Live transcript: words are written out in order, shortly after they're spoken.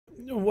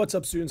What's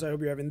up, students? I hope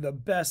you're having the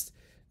best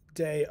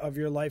day of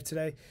your life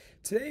today.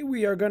 Today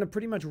we are going to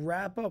pretty much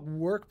wrap up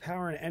work,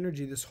 power, and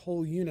energy, this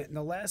whole unit. And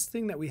the last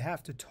thing that we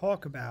have to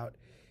talk about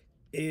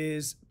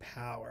is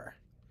power.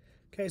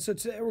 Okay, so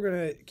today we're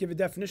going to give a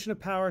definition of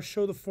power,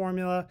 show the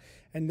formula,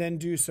 and then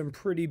do some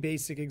pretty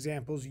basic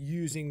examples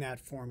using that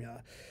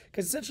formula.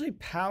 Because essentially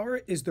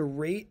power is the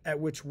rate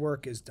at which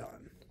work is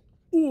done.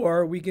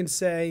 Or we can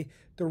say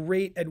the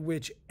rate at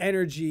which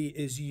energy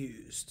is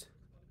used.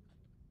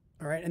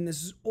 All right, and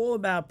this is all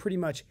about pretty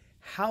much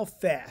how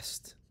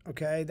fast,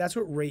 okay? That's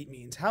what rate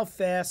means. How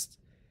fast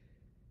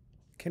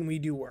can we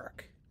do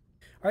work?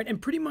 All right,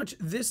 and pretty much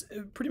this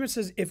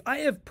says if I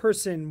have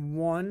person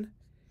 1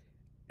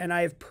 and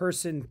I have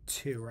person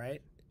 2,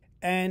 right?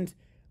 And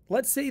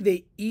let's say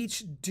they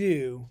each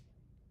do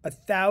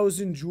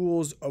 1,000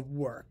 joules of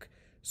work.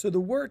 So the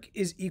work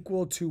is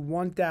equal to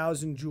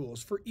 1,000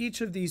 joules for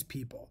each of these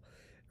people.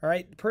 All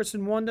right,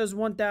 person 1 does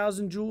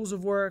 1,000 joules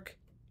of work,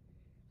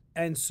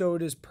 and so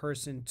does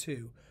person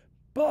 2.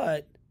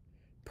 But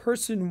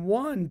person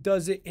 1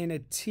 does it in a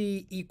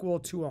t equal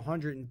to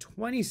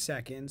 120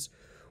 seconds,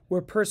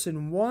 where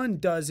person 1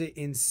 does it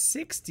in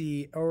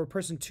 60, or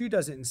person 2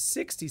 does it in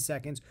 60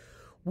 seconds.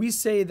 We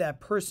say that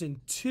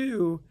person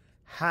 2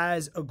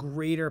 has a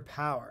greater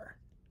power.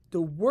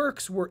 The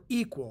works were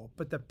equal,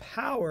 but the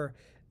power,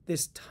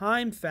 this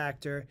time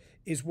factor,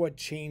 is what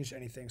changed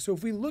anything. So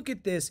if we look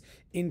at this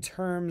in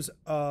terms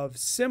of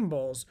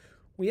symbols,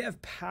 we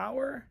have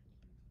power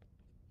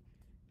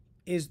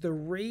is the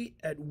rate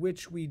at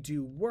which we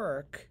do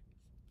work.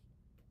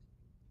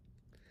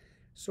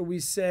 So we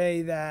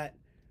say that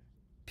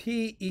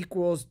P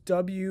equals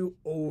W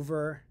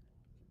over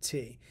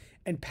T.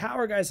 And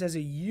power, guys, has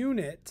a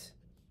unit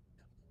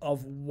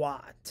of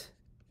watt,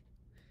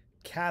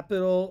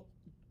 capital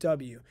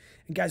W.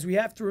 And guys, we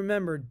have to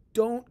remember,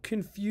 don't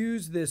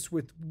confuse this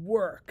with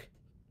work,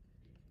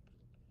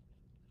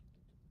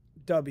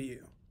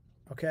 W,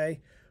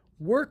 okay?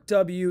 Work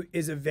W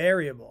is a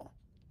variable.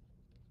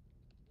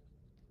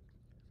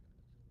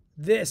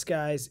 This,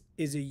 guys,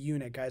 is a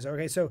unit, guys.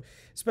 Okay, so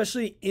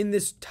especially in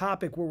this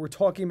topic where we're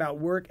talking about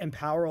work and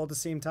power all at the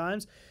same time,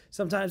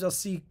 sometimes I'll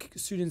see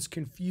students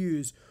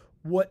confuse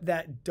what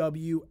that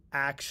W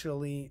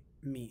actually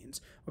means.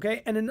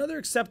 Okay, and another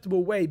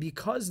acceptable way,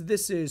 because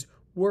this is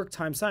work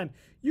times time,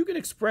 you can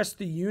express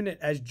the unit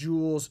as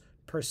joules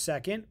per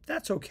second.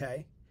 That's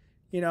okay,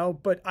 you know,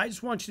 but I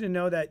just want you to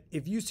know that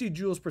if you see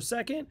joules per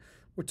second,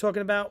 we're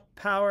talking about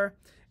power.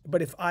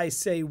 But if I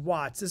say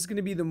watts, this is going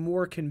to be the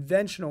more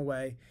conventional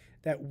way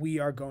that we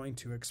are going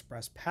to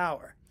express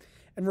power.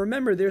 And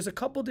remember, there's a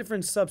couple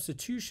different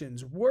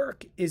substitutions.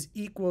 Work is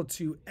equal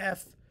to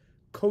F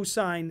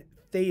cosine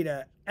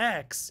theta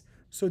x.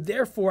 So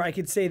therefore, I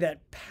could say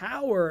that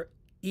power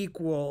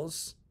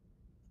equals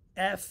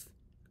F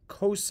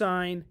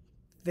cosine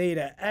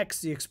theta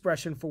x, the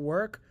expression for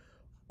work,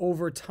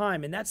 over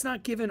time. And that's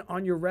not given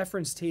on your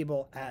reference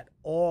table at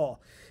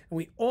all. And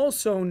we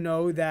also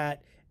know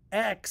that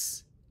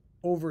x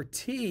over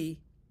t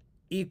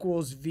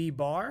equals v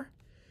bar.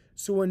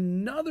 So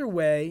another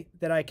way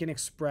that I can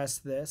express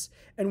this,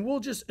 and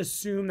we'll just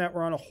assume that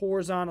we're on a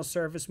horizontal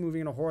surface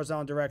moving in a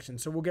horizontal direction,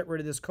 so we'll get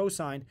rid of this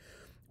cosine.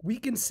 We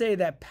can say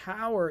that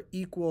power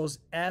equals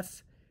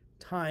F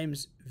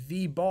times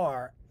v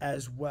bar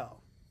as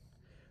well.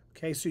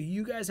 Okay, so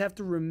you guys have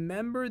to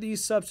remember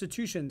these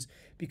substitutions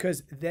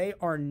because they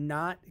are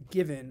not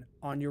given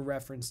on your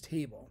reference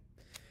table.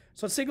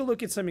 So let's take a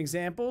look at some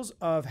examples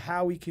of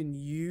how we can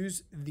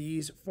use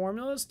these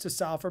formulas to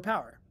solve for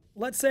power.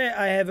 Let's say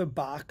I have a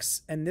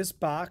box, and this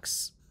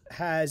box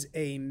has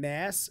a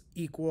mass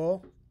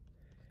equal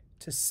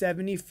to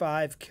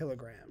 75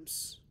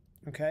 kilograms,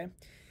 okay?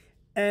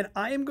 And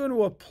I am going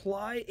to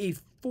apply a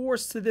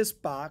force to this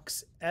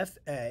box,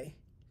 Fa,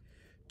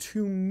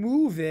 to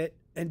move it,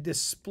 and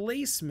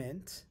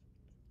displacement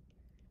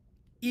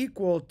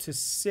equal to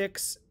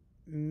 6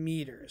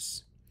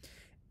 meters.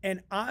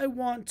 And I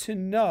want to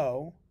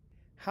know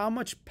how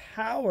much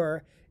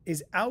power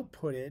is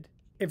outputted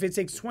if it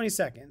takes 20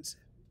 seconds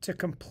to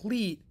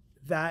complete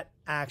that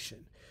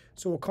action.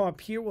 So we'll come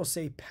up here, we'll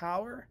say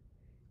power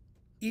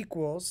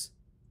equals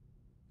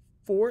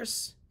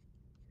force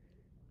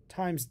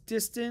times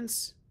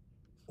distance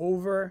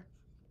over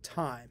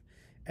time.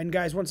 And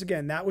guys, once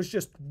again, that was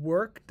just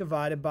work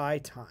divided by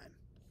time.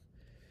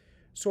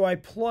 So I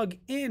plug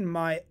in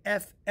my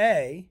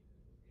Fa.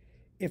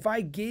 If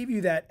I gave you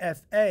that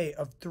Fa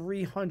of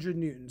 300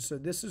 newtons, so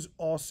this is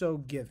also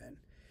given.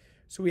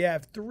 So we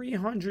have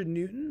 300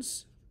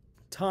 newtons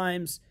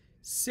times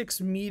 6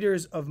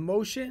 meters of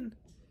motion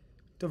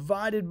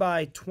divided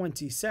by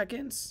 20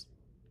 seconds.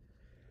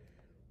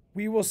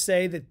 We will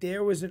say that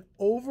there was an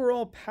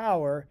overall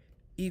power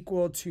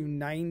equal to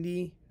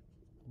 90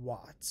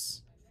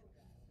 watts.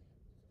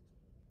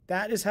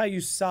 That is how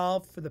you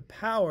solve for the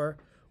power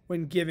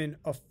when given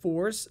a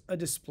force, a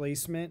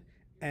displacement,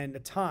 and a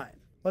time.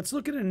 Let's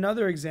look at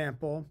another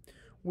example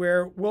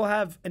where we'll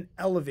have an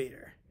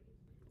elevator.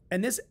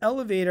 And this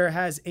elevator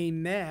has a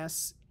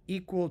mass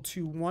equal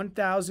to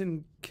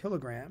 1,000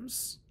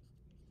 kilograms.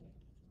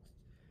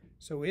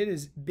 So it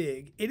is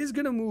big. It is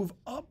going to move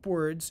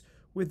upwards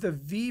with a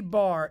V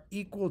bar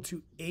equal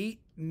to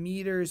 8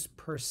 meters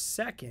per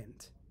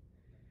second.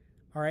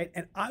 All right,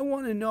 and I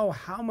want to know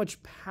how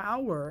much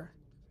power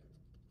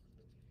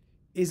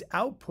is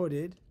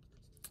outputted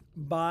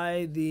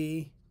by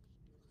the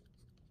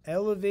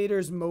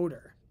elevator's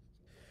motor.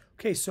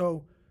 Okay,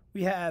 so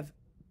we have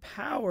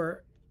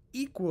power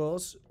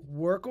equals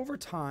work over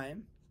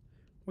time,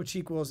 which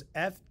equals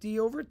FD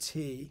over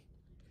T,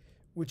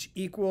 which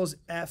equals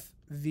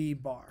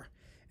FV bar.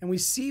 And we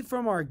see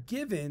from our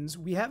givens,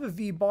 we have a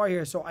V bar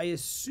here, so I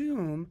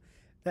assume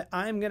that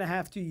I'm going to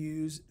have to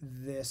use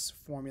this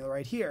formula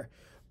right here.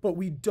 But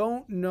we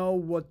don't know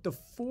what the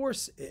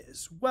force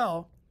is.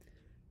 Well,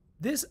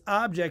 this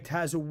object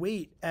has a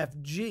weight,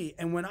 Fg,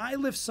 and when I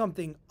lift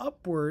something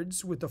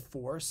upwards with a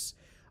force,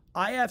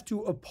 I have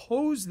to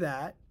oppose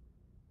that,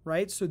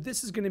 right? So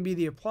this is going to be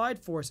the applied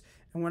force,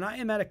 and when I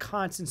am at a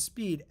constant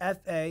speed,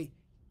 Fa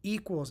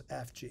equals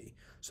Fg.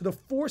 So the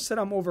force that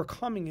I'm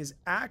overcoming is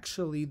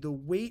actually the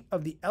weight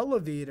of the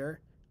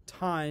elevator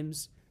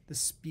times the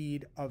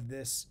speed of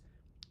this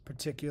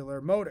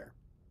particular motor.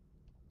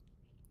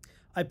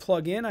 I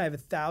plug in, I have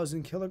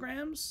 1,000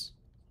 kilograms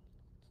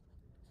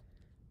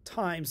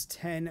times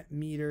 10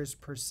 meters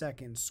per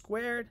second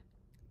squared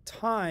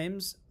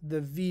times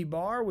the V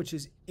bar, which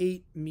is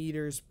 8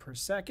 meters per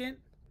second.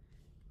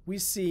 We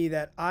see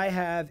that I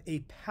have a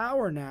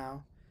power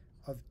now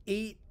of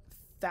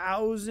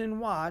 8,000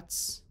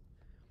 watts,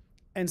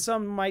 and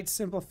some might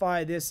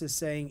simplify this as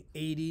saying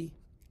 80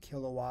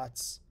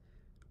 kilowatts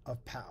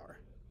of power.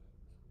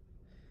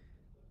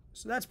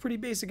 So that's pretty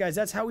basic, guys.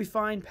 That's how we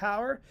find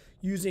power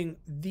using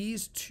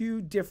these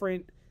two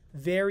different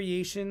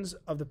variations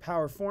of the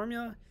power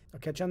formula. I'll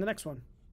catch you on the next one.